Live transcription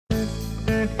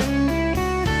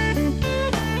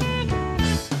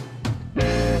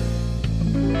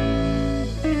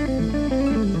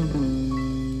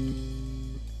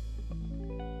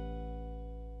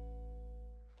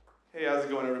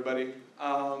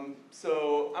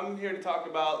So I'm here to talk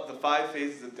about the 5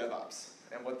 phases of DevOps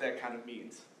and what that kind of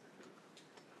means.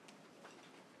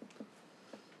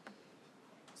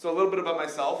 So a little bit about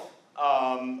myself.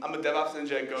 I'm a DevOps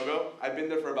ninja at Gogo. I've been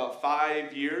there for about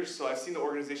 5 years, so I've seen the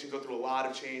organization go through a lot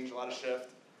of change, a lot of shift,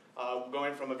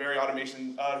 going from a very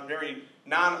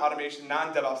non-automation,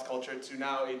 non-DevOps culture to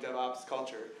now a DevOps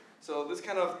culture. So this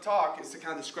kind of talk is to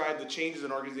kind of describe the changes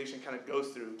an organization kind of goes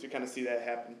through to kind of see that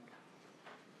happen.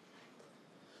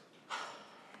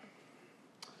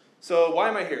 So why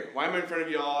am I here? Why am I in front of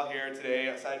you all here today,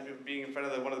 aside from being in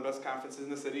front of one of the best conferences in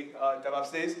the city,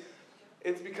 DevOpsDays?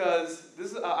 It's because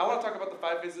I want to talk about the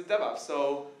 5 phases of DevOps.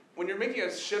 So when you're making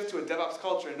a shift to a DevOps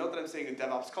culture, and note that I'm saying a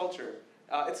DevOps culture,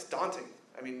 it's daunting.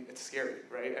 I mean, it's scary,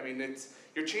 right? I mean,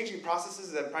 you're changing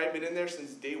processes that have probably been in there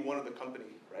since day one of the company,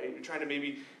 right? You're trying to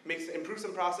maybe improve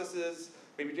some processes,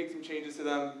 maybe make some changes to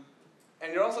them.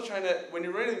 And you're also trying to, when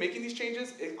you're really making these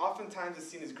changes, it oftentimes is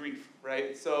seen as grief,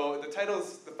 right? So the title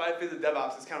is The 5 Phases of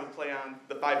DevOps is kind of a play on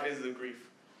the 5 phases of grief.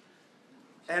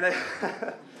 And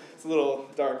it's a little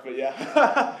dark, but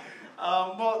yeah.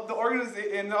 Well, the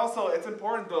organization, and also it's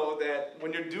important though that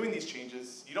when you're doing these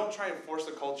changes, you don't try and force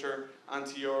a culture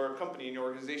onto your company and your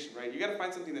organization, right? You got to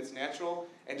find something that's natural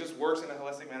and just works in a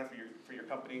holistic manner for your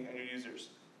company and your users.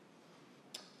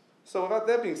 So without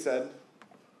that being said,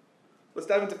 let's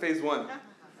dive into phase 1.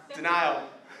 Denial.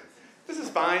 This is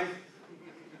fine.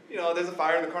 You know, there's a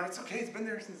fire in the corner. It's okay. It's been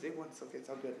there since day 1. It's okay. It's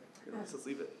all good. Let's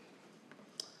leave it.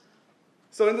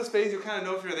 So in this phase, you'll kind of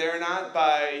know if you're there or not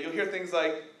you'll hear things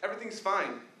like, everything's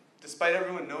fine, despite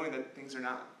everyone knowing that things are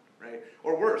not, right?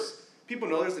 Or worse, people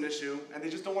know there's an issue, and they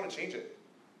just don't want to change it.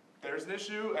 There's an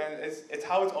issue, and it's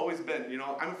how it's always been. You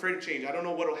know, I'm afraid of change. I don't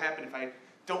know what will happen if I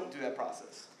don't do that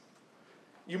process.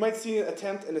 You might see an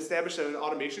attempt and establish an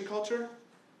automation culture.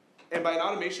 And by an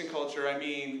automation culture, I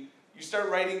mean you start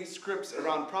writing scripts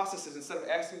around processes instead of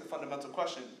asking the fundamental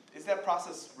question, is that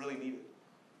process really needed?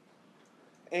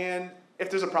 And if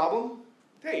there's a problem,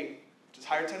 hey, just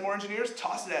hire 10 more engineers,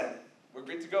 toss it at them. We're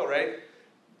great to go, right?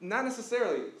 Not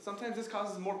necessarily. Sometimes this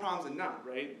causes more problems than not,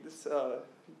 right?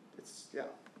 Yeah.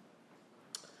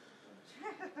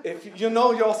 If you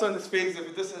know you're also in this phase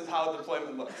if this is how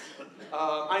deployment looks.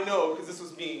 I know, because this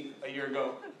was me a year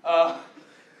ago. I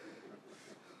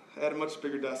had a much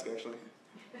bigger desk, actually.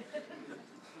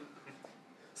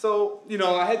 So, you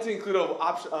know, I had to include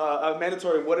a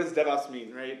mandatory what does DevOps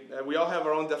mean, right? We all have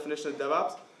our own definition of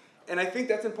DevOps, and I think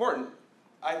that's important.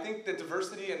 I think that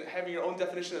diversity and having your own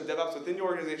definition of DevOps within your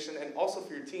organization and also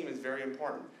for your team is very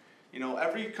important. You know,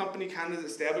 every company kind of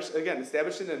established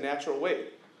it in a natural way.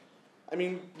 I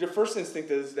mean, your first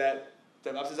instinct is that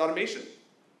DevOps is automation.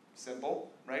 Simple,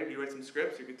 right? You write some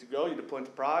scripts, you're good to go, you deploy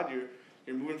into prod,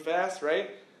 you're moving fast,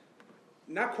 right?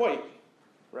 Not quite,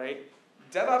 right?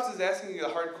 DevOps is asking you the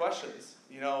hard questions.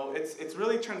 You know, it's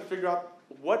really trying to figure out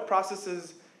what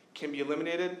processes can be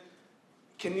eliminated.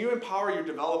 Can you empower your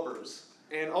developers?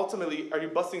 And ultimately, are you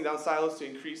busting down silos to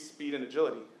increase speed and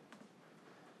agility?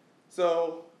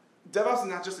 So DevOps is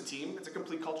not just a team, it's a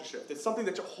complete culture shift. It's something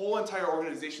that your whole entire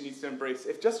organization needs to embrace.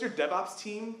 If just your DevOps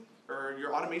team or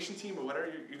your automation team or whatever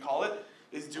you call it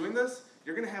is doing this,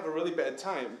 you're going to have a really bad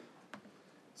time.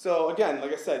 So again,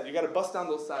 like I said, you got to bust down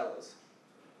those silos.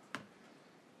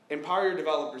 Empower your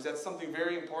developers. That's something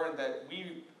very important that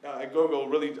we at Gogo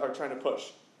really are trying to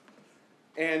push.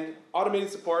 And automated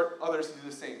support others to do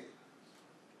the same.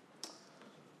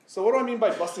 So what do I mean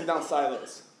by busting down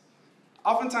silos?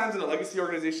 Oftentimes in a legacy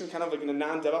organization, kind of like in a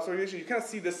non-DevOps organization, you kind of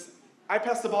see this, I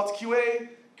pass the ball to QA,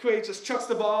 QA just chucks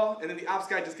the ball, and then the ops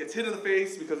guy just gets hit in the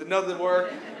face because it doesn't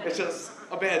work. It's just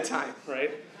a bad time,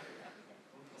 right?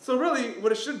 So really,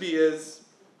 what it should be is,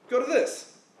 go to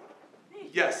this.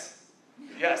 Yes.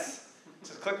 Yes.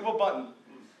 It's a clickable button.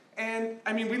 And,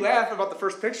 I mean, we laugh about the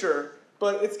first picture,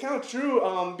 but it's kind of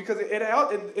true because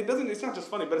it's not just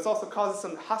funny, but it also causes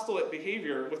some hostile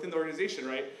behavior within the organization,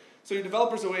 right? So your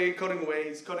developer's coding away,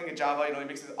 he's coding in Java, you know, he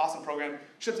makes an awesome program,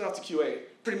 ships it out to QA.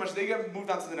 Pretty much they get moved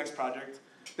on to the next project.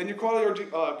 Then your quality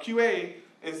QA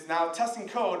is now testing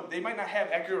code. They might not have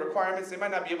accurate requirements, they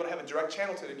might not be able to have a direct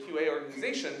channel to the QA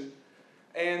organization.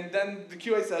 And then the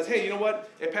QA says, hey, you know what?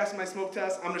 It passed my smoke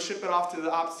test. I'm going to ship it off to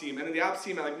the ops team. And then the ops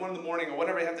team at like 1 in the morning or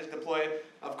whenever they have to deploy it,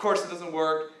 of course it doesn't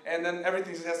work. And then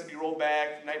everything just has to be rolled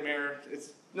back, nightmare.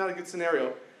 It's not a good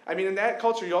scenario. I mean, in that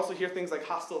culture, you also hear things like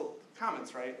hostile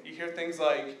comments, right? You hear things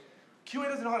like, QA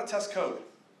doesn't know how to test code.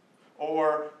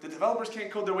 Or the developers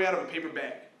can't code their way out of a paper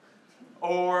bag.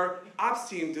 Or ops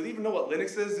team, do they even know what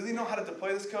Linux is? Do they know how to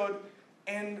deploy this code?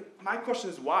 And my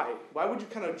question is why? Why would you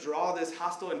kind of draw this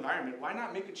hostile environment? Why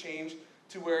not make a change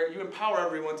to where you empower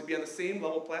everyone to be on the same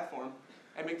level platform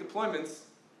and make deployments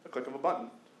a click of a button.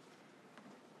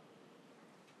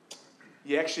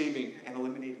 Yak shaving and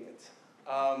eliminating it.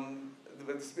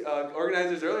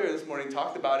 Organizers earlier this morning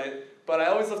talked about it, but I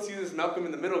always love to use this Malcolm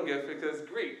in the Middle gift because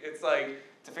great. It's like,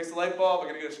 to fix the light bulb, I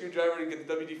gotta get a screwdriver to get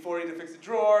the WD-40 to fix the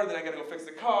drawer, then I gotta go fix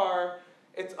the car.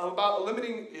 It's about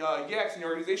eliminating yaks in your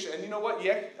organization. And you know what?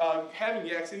 Having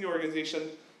yaks in your organization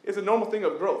is a normal thing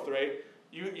of growth, right?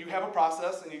 You have a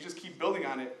process and you just keep building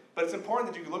on it. But it's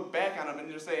important that you look back on them and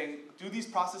you're saying, do these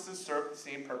processes serve the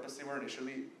same purpose they were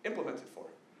initially implemented for?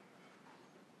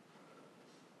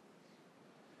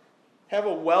 Have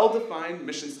a well-defined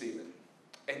mission statement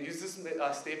and use this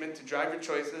statement to drive your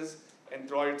choices and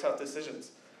draw your tough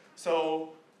decisions. So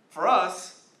for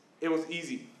us, it was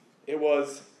easy. It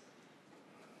was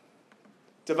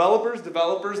developers,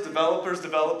 developers, developers,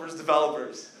 developers,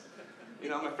 developers. You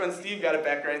know, my friend Steve got it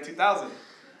back right in 2000.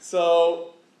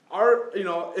 So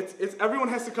everyone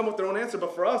has to come up with their own answer,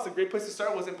 but for us, a great place to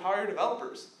start was empower your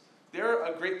developers. They're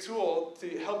a great tool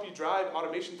to help you drive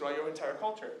automation throughout your entire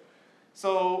culture.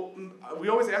 So we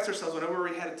always ask ourselves whenever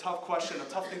we had a tough question,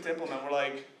 a tough thing to implement, we're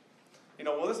like,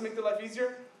 will this make their life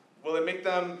easier? Will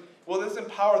this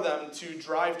empower them to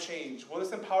drive change? Will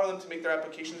this empower them to make their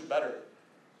applications better?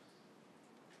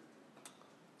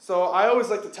 So I always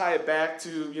like to tie it back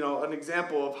to, an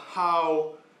example of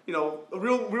how, a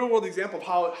real world example of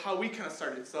how we kind of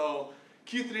started. So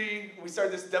Q3, we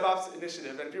started this DevOps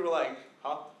initiative, and people were like,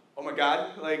 huh? Oh my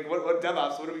God, like what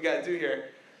DevOps, what do we got to do here?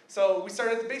 So we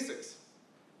started at the basics.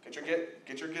 Get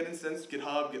your Git instance,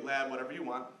 GitHub, GitLab, whatever you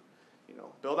want.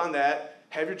 Build on that.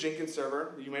 Have your Jenkins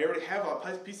server. You may already have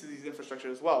a piece of these infrastructure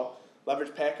as well.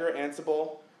 Leverage Packer,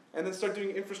 Ansible, and then start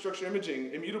doing infrastructure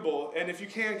imaging, immutable. And if you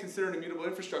can consider an immutable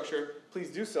infrastructure, please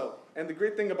do so. And the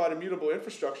great thing about immutable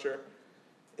infrastructure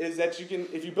is that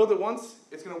if you build it once,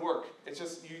 it's going to work. It's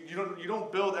just you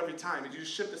don't build every time. You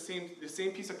just ship the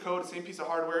same piece of code, the same piece of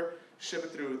hardware, ship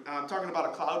it through. I'm talking about a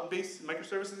cloud-based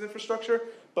microservices infrastructure,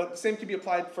 but the same can be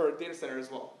applied for a data center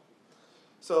as well.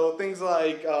 So things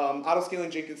like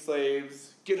auto-scaling Jenkins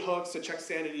slaves, Git hooks to check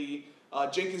sanity,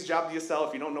 Jenkins job DSL,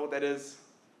 if you don't know what that is,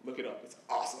 look it up. It's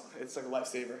awesome. It's like a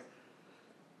lifesaver.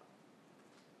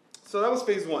 So that was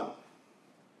phase 1.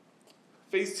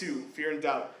 Phase 2, fear and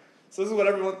doubt. So this is what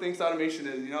everyone thinks automation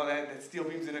is. That steel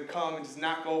beam's going to come and just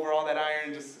knock over all that iron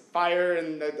and just fire.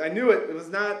 And I knew it. It was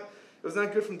not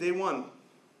good from day one.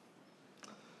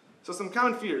 So some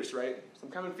common fears, right? Some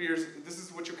common fears. This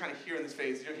is what you'll kind of hear in this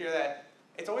phase. You'll hear that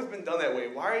it's always been done that way.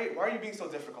 Why are you being so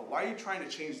difficult? Why are you trying to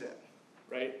change that,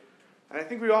 right? And I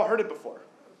think we all heard it before.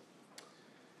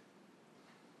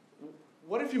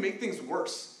 What if you make things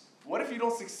worse? What if you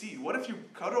don't succeed? What if you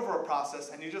cut over a process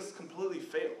and you just completely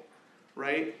fail,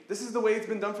 right? This is the way it's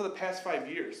been done for the past 5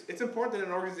 years. It's important that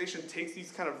an organization takes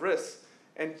these kind of risks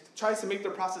and tries to make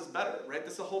their process better, right?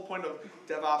 That's the whole point of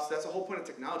DevOps. That's the whole point of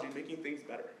technology, making things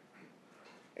better.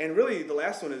 And really, the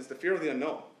last one is the fear of the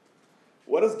unknown.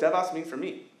 What does DevOps mean for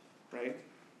me, right?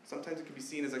 Sometimes it can be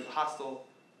seen as a hostile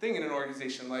thing in an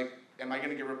organization, like, am I going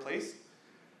to get replaced?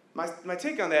 My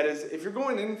take on that is, if you're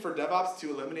going in for DevOps to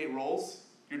eliminate roles,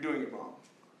 you're doing it wrong,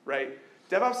 right?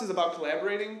 DevOps is about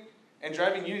collaborating and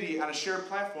driving unity on a shared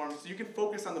platform so you can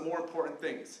focus on the more important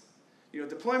things.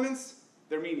 Deployments,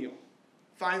 they're menial.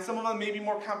 Fine, some of them may be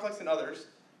more complex than others,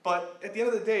 but at the end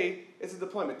of the day, it's a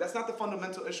deployment. That's not the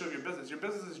fundamental issue of your business. Your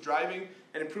business is driving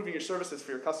and improving your services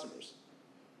for your customers.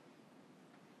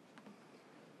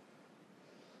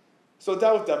 So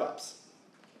doubt with DevOps.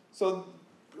 So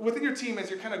within your team, as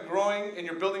you're kind of growing and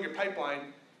you're building your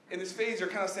pipeline, in this phase, you're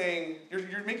kind of saying,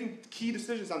 you're making key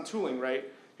decisions on tooling, right?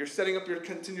 You're setting up your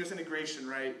continuous integration,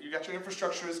 right? You got your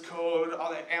infrastructure as code,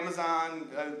 all that Amazon,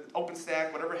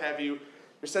 OpenStack, whatever have you.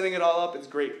 You're setting it all up. It's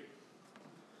great.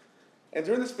 And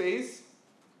during this phase,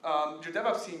 your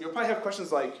DevOps team, you'll probably have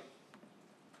questions like,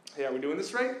 hey, are we doing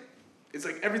this right? It's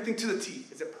like everything to the T.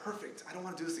 Is it perfect? I don't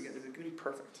want to do this again. Is it going to be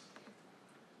perfect?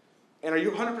 And are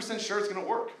you 100% sure it's going to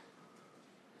work?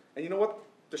 And you know what?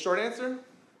 The short answer?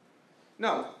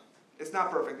 No, it's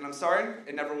not perfect. And I'm sorry,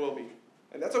 it never will be.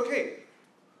 And that's okay.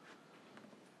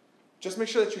 Just make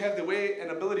sure that you have the way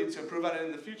and ability to improve on it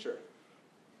in the future.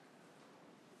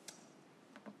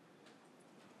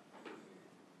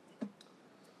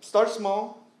 Start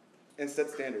small and set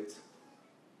standards.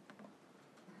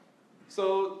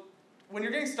 So when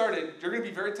you're getting started, you're going to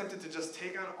be very tempted to just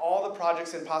take on all the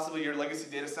projects in possibly your legacy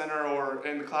data center or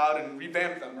in the cloud and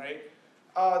revamp them, right?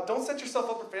 Don't set yourself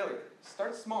up for failure.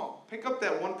 Start small. Pick up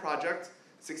that one project,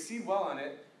 succeed well on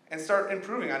it, and start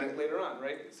improving on it later on,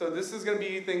 right? So this is going to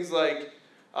be things like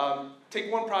take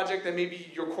one project that may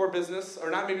be your core business, or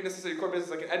not maybe necessarily your core business,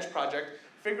 like an edge project.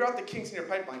 Figure out the kinks in your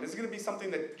pipeline. This is going to be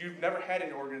something that you've never had in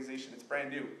your organization. It's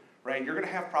brand new, right? You're going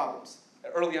to have problems,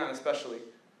 early on especially.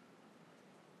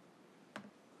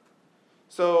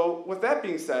 So with that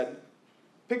being said,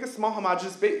 pick a small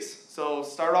homogeneous base. So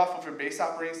start off with your base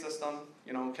operating system.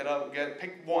 You know,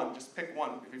 pick one. Just pick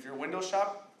one. If you're a Windows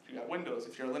shop, you got Windows.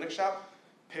 If you're a Linux shop,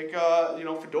 pick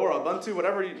Fedora, Ubuntu,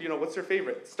 whatever. What's your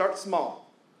favorite? Start small.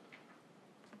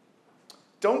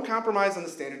 Don't compromise on the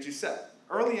standards you set.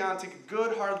 Early on, take a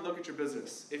good hard look at your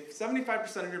business. If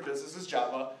 75% of your business is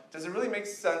Java, does it really make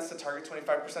sense to target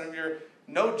 25% of your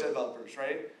Node developers,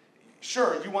 right?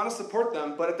 Sure, you want to support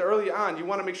them, but at the early on, you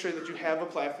want to make sure that you have a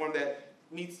platform that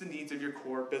meets the needs of your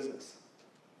core business.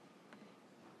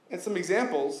 And some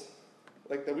examples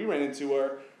like that we ran into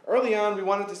were, early on, we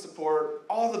wanted to support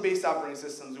all the base operating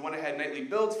systems. We wanted to have nightly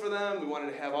builds for them. We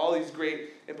wanted to have all these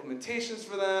great implementations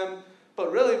for them.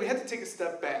 But really, we had to take a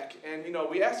step back, and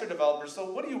we asked our developers,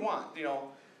 so what do you want?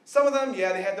 Some of them,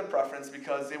 yeah, they had their preference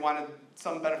because they wanted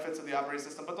some benefits of the operating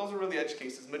system, but those are really edge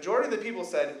cases. Majority of the people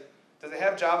said, does it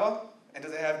have Java, and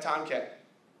does it have Tomcat?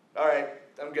 All right,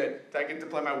 I'm good. I can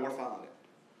deploy my war file on it.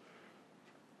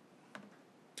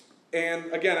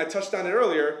 And again, I touched on it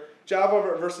earlier,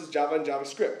 Java versus Java and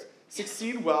JavaScript.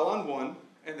 Succeed well on one,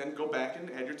 and then go back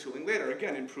and add your tooling later.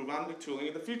 Again, improve on the tooling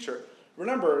in the future.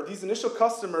 Remember, these initial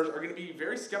customers are going to be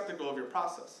very skeptical of your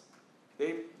process.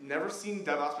 They've never seen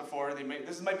DevOps before.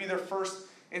 This might be their first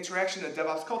interaction in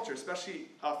DevOps culture, especially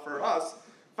for us.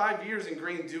 5 years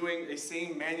ingrained doing a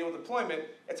same manual deployment,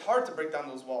 it's hard to break down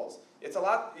those walls.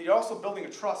 You're also building a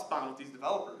trust bond with these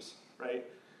developers, right?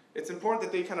 It's important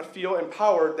that they kind of feel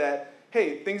empowered that,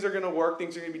 hey, things are going to work,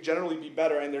 things are going to generally be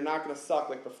better, and they're not going to suck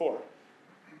like before.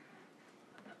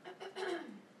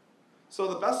 So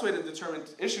the best way to determine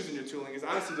issues in your tooling is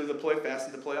honestly to deploy fast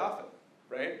and deploy often,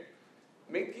 right?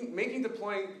 Making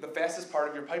deploying the fastest part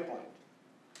of your pipeline.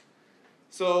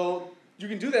 So you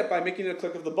can do that by making a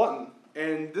click of the button.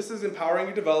 And this is empowering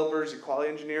your developers, your quality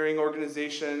engineering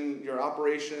organization, your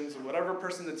operations, or whatever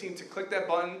person in the team to click that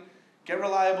button, get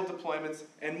reliable deployments,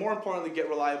 and more importantly, get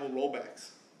reliable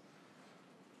rollbacks.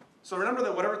 So remember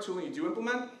that whatever tooling you do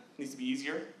implement needs to be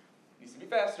easier, needs to be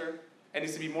faster, and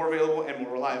needs to be more available and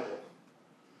more reliable.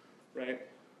 Right?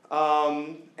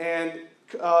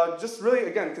 Just really,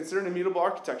 again, consider an immutable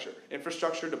architecture.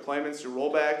 Infrastructure, deployments, your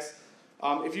rollbacks.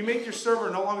 If you make your server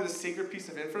no longer the sacred piece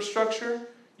of infrastructure,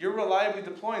 you're reliably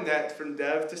deploying that from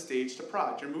dev to stage to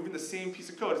prod. You're moving the same piece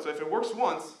of code. So if it works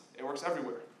once, it works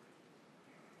everywhere.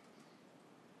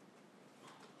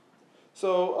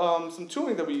 So some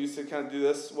tooling that we used to kind of do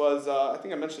this was, I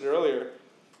think I mentioned it earlier.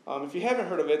 If you haven't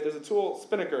heard of it, there's a tool,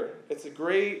 Spinnaker. It's a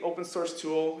great open source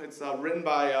tool. It's written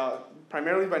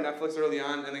primarily by Netflix early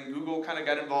on, and then Google kind of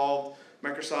got involved.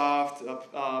 Microsoft,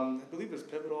 I believe there's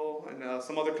Pivotal, and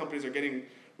some other companies are getting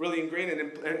really ingrained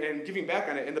and giving back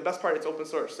on it. And the best part, it's open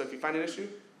source. So if you find an issue,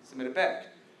 submit it back.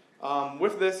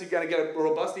 With this, you got to get a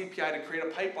robust API to create a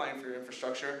pipeline for your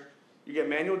infrastructure. You get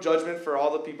manual judgment for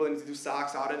all the people that need to do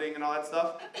SOX auditing and all that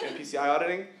stuff, and PCI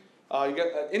auditing. You get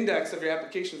an index of your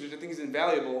applications, which I think is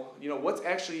invaluable. What's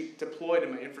actually deployed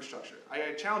in my infrastructure.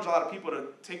 I challenge a lot of people to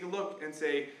take a look and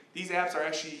say, these apps are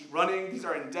actually running, these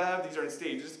are in dev, these are in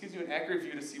stage. It just gives you an accurate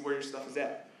view to see where your stuff is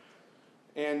at.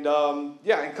 And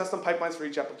and custom pipelines for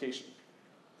each application.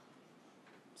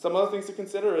 Some other things to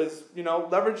consider is,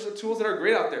 leverage the tools that are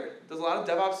great out there. There's a lot of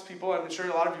DevOps people, I'm sure a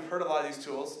lot of you have heard of a lot of these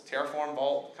tools, Terraform,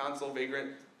 Vault, Consul,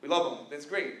 Vagrant. We love them, it's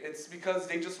great. It's because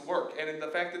they just work, and in the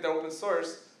fact that they're open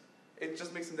source, it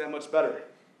just makes them that much better.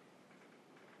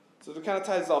 So to kind of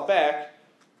tie this all back,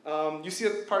 you see a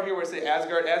part here where it says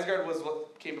Asgard. Asgard was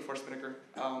what came before Spinnaker.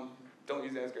 Don't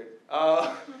use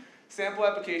Asgard. Sample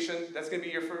application, that's going to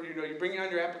be your first, you're bringing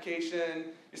on your application,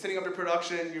 you're setting up your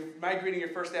production, you're migrating your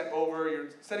first app over, you're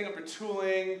setting up your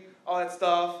tooling, all that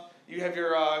stuff. You have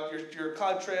your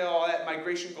cloud trail, all that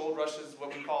migration gold rush is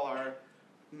what we call our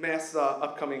mass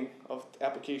upcoming of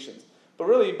applications. But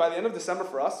really, by the end of December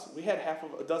for us, we had half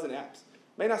of a dozen apps.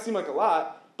 May not seem like a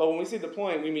lot, but when we say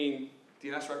deploying, we mean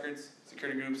DNS records,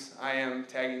 security groups, IAM,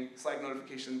 tagging, Slack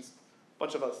notifications, a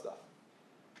bunch of other stuff.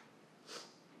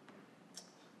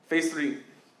 Phase 3,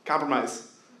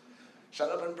 compromise. Shut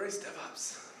up and embrace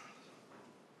DevOps.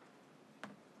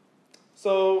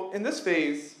 So in this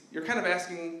phase, you're kind of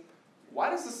asking, why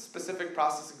does this specific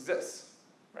process exist?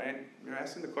 Right? You're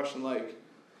asking the question like,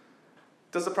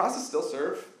 does the process still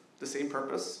serve the same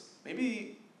purpose?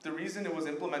 Maybe the reason it was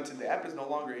implemented, the app is no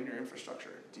longer in your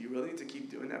infrastructure. Do you really need to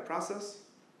keep doing that process?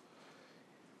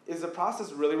 Is the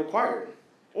process really required?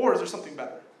 Or is there something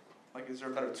better? Like, is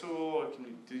there a better tool? Or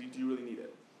do you really need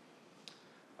it?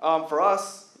 For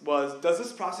us, was, does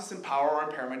this process empower or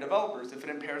impair my developers? If it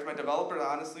impairs my developers,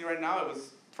 honestly, right now,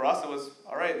 for us, it was,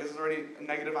 all right, this is already a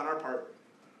negative on our part.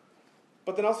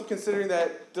 But then also considering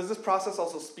that, does this process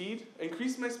also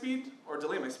increase my speed, or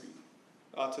delay my speed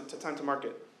to time to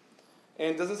market?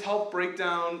 And does this help break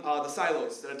down the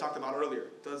silos that I talked about earlier?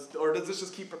 Or does this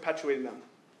just keep perpetuating them?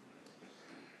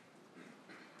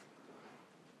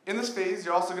 In this phase,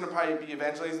 you're also going to probably be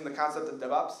evangelizing the concept of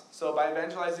DevOps. So by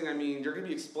evangelizing, I mean you're going to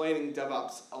be explaining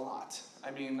DevOps a lot.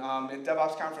 I mean, in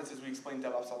DevOps conferences, we explain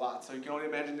DevOps a lot. So you can only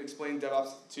imagine explaining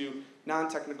DevOps to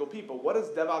non-technical people. What does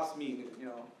DevOps mean? You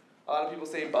know, a lot of people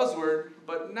say buzzword,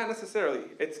 but not necessarily.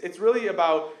 It's really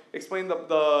about explaining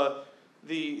the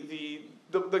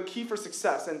key for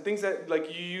success and things that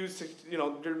like you use to, you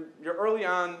know, you're early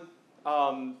on.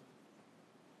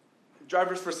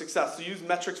 Drivers for success. So use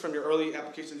metrics from your early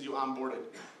applications you onboarded.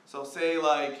 So say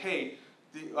like, hey,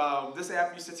 this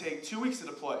app used to take 2 weeks to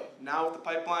deploy. Now with the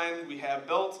pipeline we have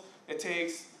built, it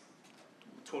takes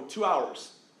 2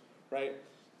 hours, right?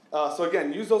 So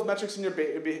again, use those metrics in your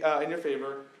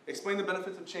favor. Explain the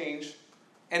benefits of change,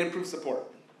 and improve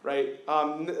support, right?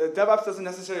 DevOps doesn't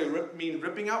necessarily mean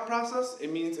ripping out process.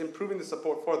 It means improving the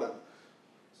support for them.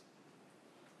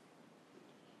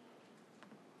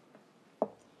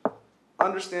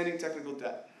 Understanding technical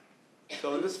debt.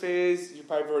 So in this phase, you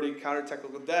probably have already encountered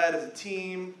technical debt as a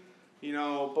team, you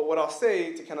know, but what I'll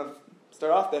say to kind of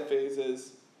start off that phase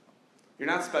is you're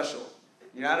not special.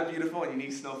 You're not a beautiful and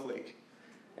unique snowflake.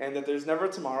 And that there's never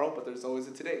a tomorrow, but there's always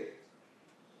a today.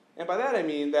 And by that I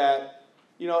mean that,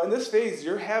 you know, in this phase,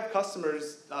 you have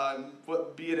customers,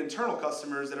 be it internal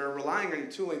customers, that are relying on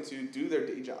your tooling to do their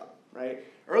day job, right?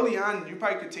 Early on, you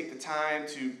probably could take the time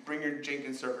to bring your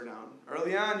Jenkins server down.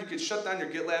 Early on, you could shut down your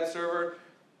GitLab server.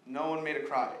 No one made a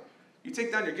cry. You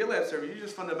take down your GitLab server, you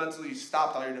just fundamentally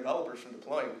stopped all your developers from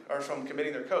deploying, or from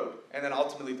committing their code, and then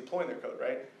ultimately deploying their code,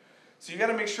 right? So you got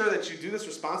to make sure that you do this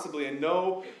responsibly and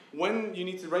know when you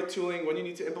need to write tooling, when you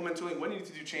need to implement tooling, when you need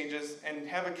to do changes, and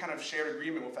have a kind of shared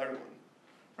agreement with everyone,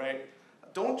 right?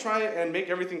 Don't try and make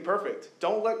everything perfect.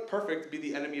 Don't let perfect be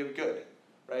the enemy of good.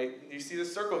 Right? You see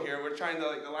this circle here, we're trying to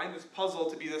like align this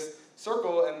puzzle to be this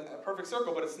circle and a perfect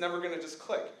circle, but it's never going to just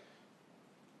click.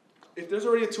 If there's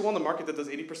already a tool on the market that does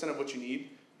 80% of what you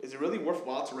need, is it really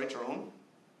worthwhile to write your own?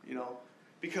 You know,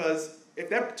 because if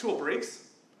that tool breaks,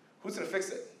 who's going to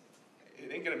fix it?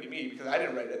 It ain't going to be me because I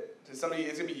didn't write it. It's going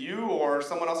to be you or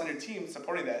someone else on your team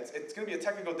supporting that. It's going to be a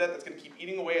technical debt that's going to keep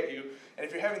eating away at you, and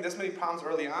if you're having this many problems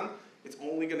early on, it's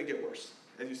only going to get worse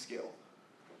as you scale.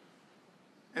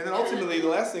 And then ultimately, the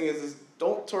last thing is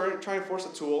don't try and force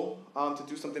a tool to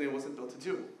do something it wasn't built to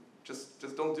do. Just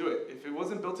don't do it. If it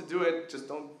wasn't built to do it, just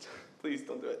please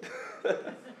don't do it.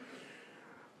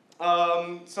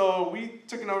 So we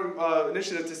took an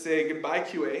initiative to say goodbye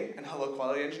QA and hello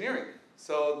quality engineering.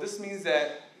 So this means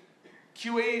that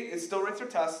QA still writes their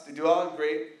tests, they do all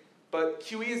great, but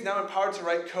QE is now empowered to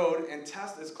write code and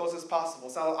test as close as possible.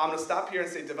 So I'm going to stop here and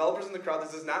say, developers in the crowd,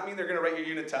 this does not mean they're going to write your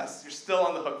unit tests. You're still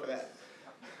on the hook for that.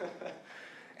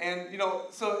 And, you know,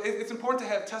 so it's important to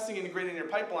have testing integrated in your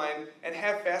pipeline and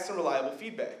have fast and reliable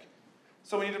feedback.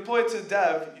 So when you deploy it to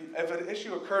dev, if an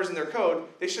issue occurs in their code,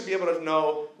 they should be able to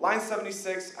know, line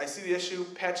 76, I see the issue,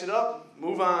 patch it up,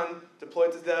 move on, deploy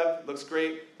it to dev, looks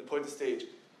great, deploy it to stage. It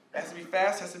has to be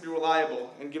fast, has to be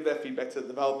reliable, and give that feedback to the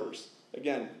developers.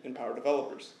 Again, empower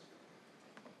developers.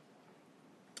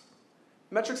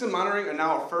 Metrics and monitoring are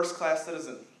now a first-class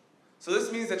citizen. So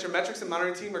this means that your metrics and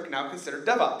monitoring team are now considered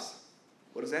DevOps.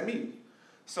 What does that mean?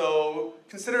 So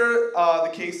consider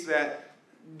the case that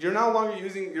you're no longer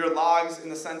using your logs in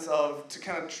the sense of to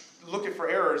kind of look for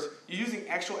errors. You're using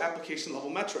actual application level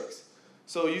metrics.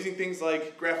 So using things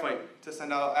like Graphite to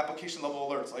send out application level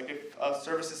alerts, like if a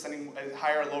service is sending a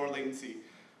higher or lower latency.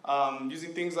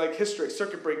 Using things like Hystrix,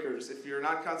 circuit breakers. If you're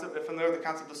not familiar with the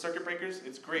concept of circuit breakers,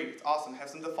 it's great, it's awesome. Have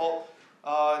some default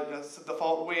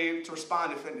way to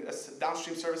respond if a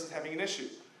downstream service is having an issue.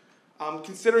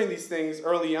 Considering these things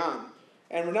early on.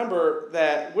 And remember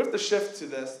that with the shift to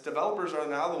this, developers are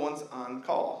now the ones on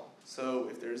call. So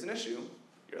if there's an issue,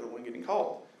 you're the one getting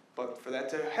called. But for that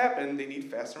to happen, they need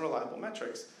fast and reliable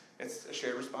metrics. It's a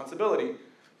shared responsibility.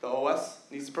 The OS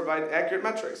needs to provide accurate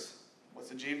metrics. What's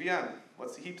the JVM?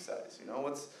 What's the heap size? You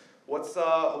know,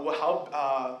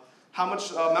 how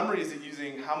much memory is it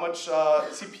using? How much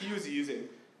CPU is it using?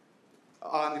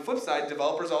 On the flip side,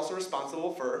 developers are also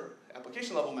responsible for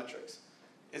application level metrics.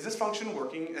 Is this function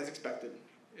working as expected?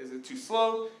 Is it too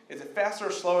slow? Is it faster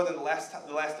or slower than the last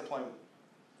deployment?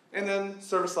 And then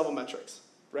service level metrics,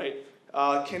 right?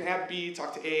 Can app B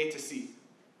talk to A to C?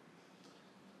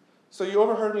 So you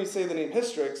overheard me say the name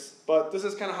Hystrix, but this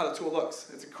is kind of how the tool looks.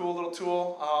 It's a cool little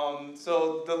tool.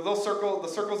 So the little circle, the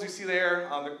circles you see there,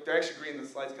 they're actually green. The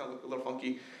slides kind of look a little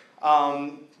funky.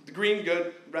 The green,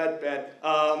 good. Red, bad.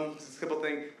 It's a simple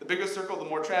thing. The bigger circle, the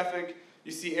more traffic.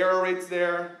 You see error rates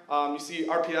there. You see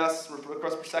RPS,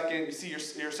 requests per second. You see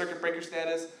your circuit breaker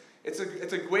status. It's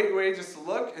a great way just to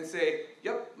look and say,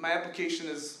 yep, my application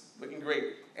is looking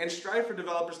great. And strive for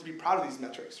developers to be proud of these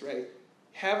metrics, right?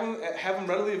 Have them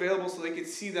readily available so they can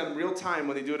see them real time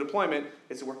when they do a deployment.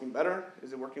 Is it working better?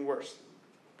 Is it working worse?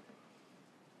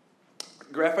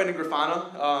 Graphite and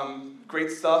Grafana,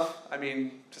 great stuff. I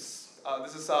mean, just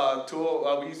this is a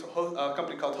tool we use a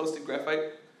company called Hosted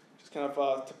Graphite, just kind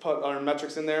of to put our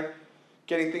metrics in there.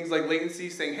 Getting things like latency,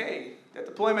 saying, hey, that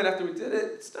deployment after we did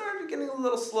it started getting a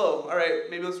little slow. All right,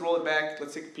 maybe let's roll it back.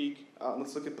 Let's take a peek.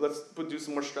 Let's do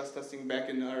some more stress testing back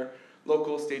in our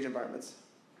local stage environments.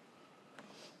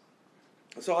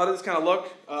 So how does this kind of look?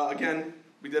 Again,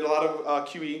 we did a lot of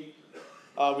QE.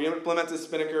 We implemented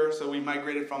Spinnaker, so we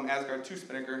migrated from Asgard to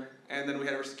Spinnaker. And then we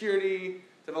had our security,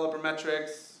 developer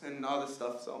metrics, and all this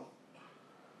stuff. So,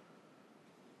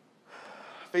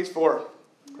 phase 4,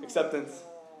 acceptance.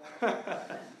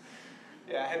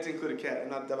 Yeah, I had to include a cat. I'm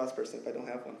not a DevOps person if I don't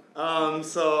have one.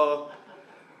 So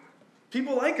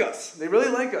people like us. They really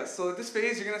like us. So at this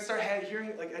phase, you're going to start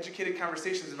hearing like educated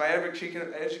conversations. If I ever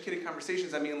educated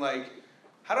conversations, I mean like,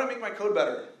 how do I make my code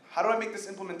better? How do I make this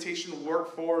implementation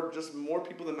work for just more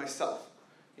people than myself?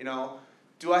 You know,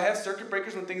 do I have circuit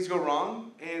breakers when things go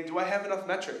wrong? And do I have enough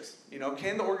metrics? You know,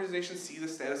 can the organization see the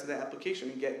status of the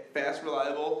application and get fast,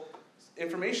 reliable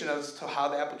information as to how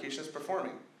the application is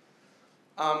performing?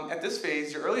 At this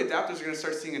phase, your early adopters are going to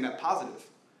start seeing a net positive.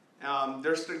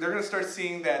 They're going to start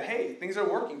seeing that, hey, things are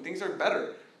working, things are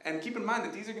better. And keep in mind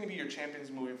that these are going to be your champions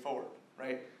moving forward,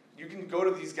 right? You can go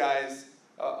to these guys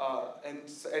and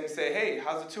say, hey,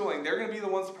 how's the tooling? They're going to be the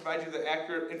ones to provide you the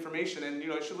accurate information, and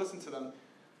you should listen to them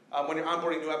when you're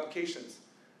onboarding new applications.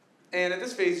 And at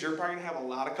this phase, you're probably going to have a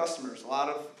lot of customers, a lot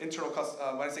of internal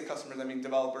when I say customers, I mean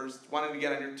developers wanting to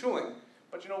get on your tooling.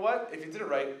 But you know what? If you did it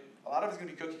right, a lot of it's going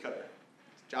to be cookie cutter.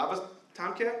 Java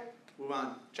Tomcat, move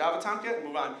on. Java Tomcat,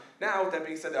 move on. Now, with that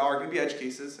being said, there are going to be edge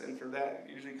cases, and for that,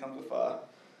 it usually comes with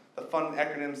the fun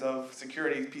acronyms of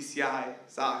security, PCI,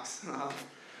 SOX.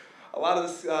 A lot of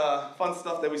this fun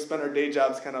stuff that we spend our day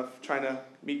jobs kind of trying to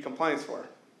meet compliance for.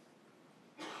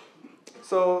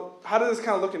 So how does this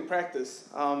kind of look in practice?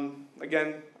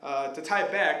 Again, to tie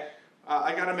it back,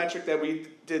 I got a metric that we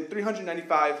did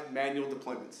 395 manual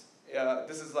deployments.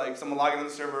 This is like someone logging on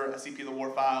the server, SCP the war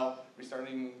file,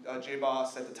 restarting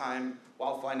JBoss at the time,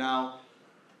 Wildfly now.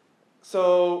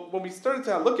 So when we started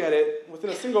to look at it,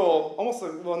 within a single, almost,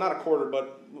 well, not a quarter,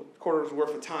 but quarter's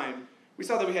worth of time, we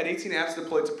saw that we had 18 apps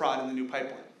deployed to prod in the new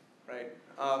pipeline, right?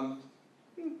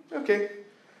 Okay.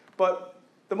 But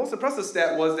the most impressive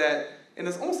stat was that in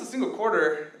this almost a single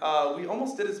quarter, we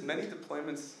almost did as many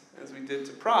deployments as we did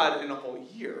to prod in a whole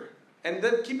year. And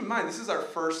then keep in mind, this is our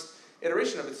first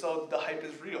iteration of it, so the hype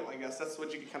is real, I guess. That's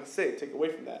what you can kind of say, take away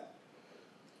from that.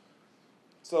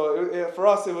 So for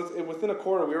us, within a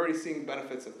quarter, we were already seeing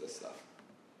benefits of this stuff.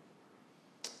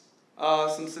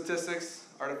 Some statistics,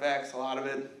 artifacts, a lot of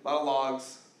it, a lot of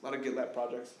logs, a lot of GitLab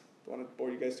projects. Don't want to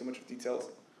bore you guys too much with details.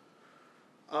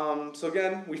 So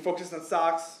again, we focused on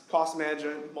SOX, cost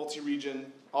management,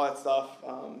 multi-region, all that stuff.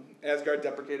 Asgard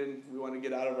deprecated, we want to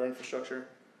get out of our infrastructure.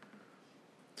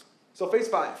 So phase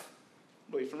 5,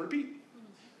 wait from repeat,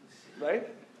 right?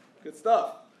 Good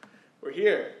stuff. We're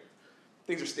here.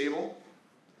 Things are stable.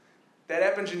 That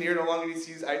app engineer no longer needs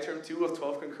to use iterm 2 of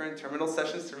 12 concurrent terminal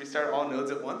sessions to restart all nodes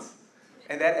at once.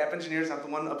 And that app engineer is not the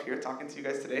one up here talking to you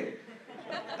guys today.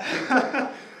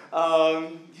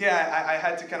 Yeah, I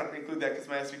had to kind of include that because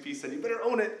my SVP said, you better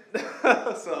own it.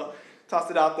 So,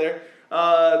 tossed it out there.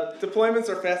 Deployments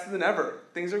are faster than ever.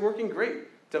 Things are working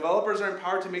great. Developers are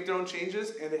empowered to make their own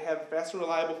changes, and they have fast and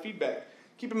reliable feedback.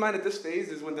 Keep in mind that this phase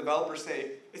is when developers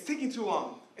say, it's taking too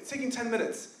long. It's taking 10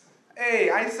 minutes. Hey,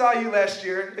 I saw you last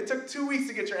year. It took 2 weeks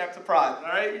to get your app to prod, all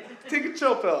right? Take a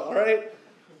chill pill, all right?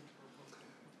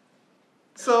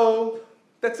 So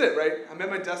that's it, right? I'm at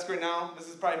my desk right now. This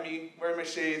is probably me wearing my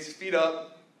shades, feet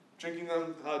up, drinking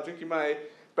my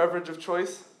beverage of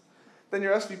choice. Then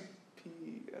your SVP,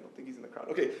 I don't think he's in the crowd.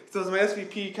 Okay, so as my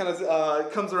SVP kind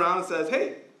of comes around and says, hey,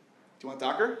 do you want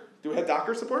Docker? Do we have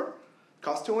Docker support?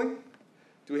 Cost tooling?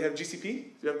 Do we have GCP?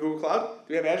 Do we have Google Cloud? Do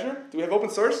we have Azure? Do we have open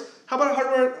source? How about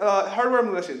hardware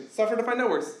emulation, software-defined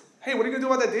networks? Hey, what are you going to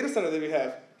do about that data center that we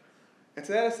have? And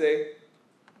to that I say,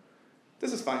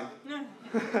 this is fine.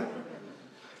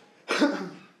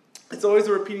 It's It's always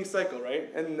a repeating cycle, right?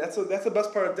 And that's the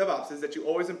best part of DevOps, is that you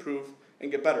always improve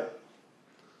and get better.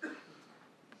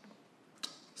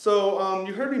 So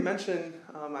you heard me mention,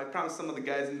 I promised some of the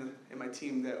guys in my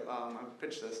team that I would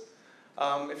pitch this.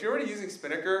 If you're already using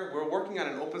Spinnaker, we're working on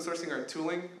an open sourcing our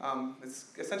tooling. It's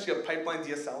essentially a pipeline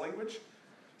DSL language.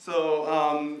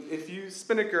 So if you use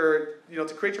Spinnaker, to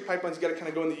create your pipelines, you got to kind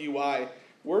of go in the UI.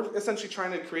 We're essentially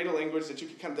trying to create a language that you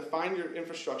can kind of define your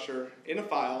infrastructure in a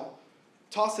file,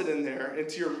 toss it in there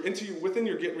within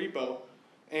your Git repo,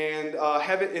 and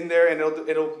have it in there, and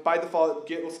it'll by default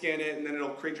Git will scan it, and then it'll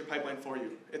create your pipeline for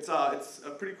you. It's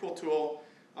a pretty cool tool.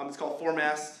 It's called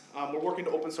Formast. We're working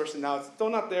to open source it now. It's still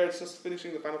not there. It's just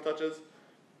finishing the final touches.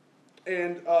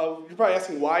 And you're probably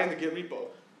asking why in the Git repo.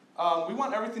 We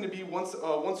want everything to be one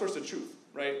source of truth,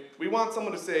 right? We want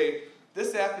someone to say,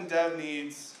 this app in dev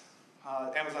needs,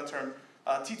 Amazon term,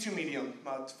 T2 medium,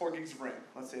 4 gigs of RAM,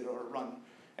 let's say, or run.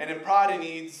 And in prod, it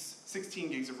needs 16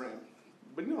 gigs of RAM.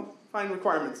 But fine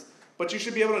requirements. But you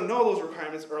should be able to know those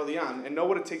requirements early on and know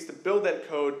what it takes to build that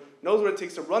code, knows what it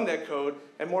takes to run that code,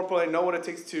 and more importantly, know what it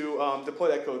takes to deploy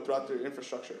that code throughout the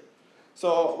infrastructure.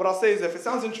 So what I'll say is, if it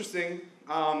sounds interesting,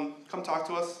 come talk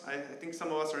to us. I think some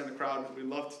of us are in the crowd. We'd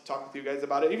love to talk with you guys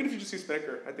about it, even if you just use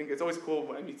Spinnaker. I think it's always cool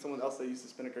when I meet someone else that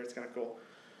uses Spinnaker. It's kind of cool.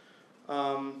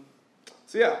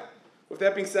 So yeah, with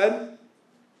that being said,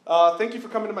 thank you for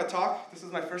coming to my talk. This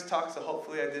is my first talk, so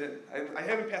hopefully I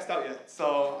haven't passed out yet.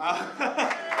 So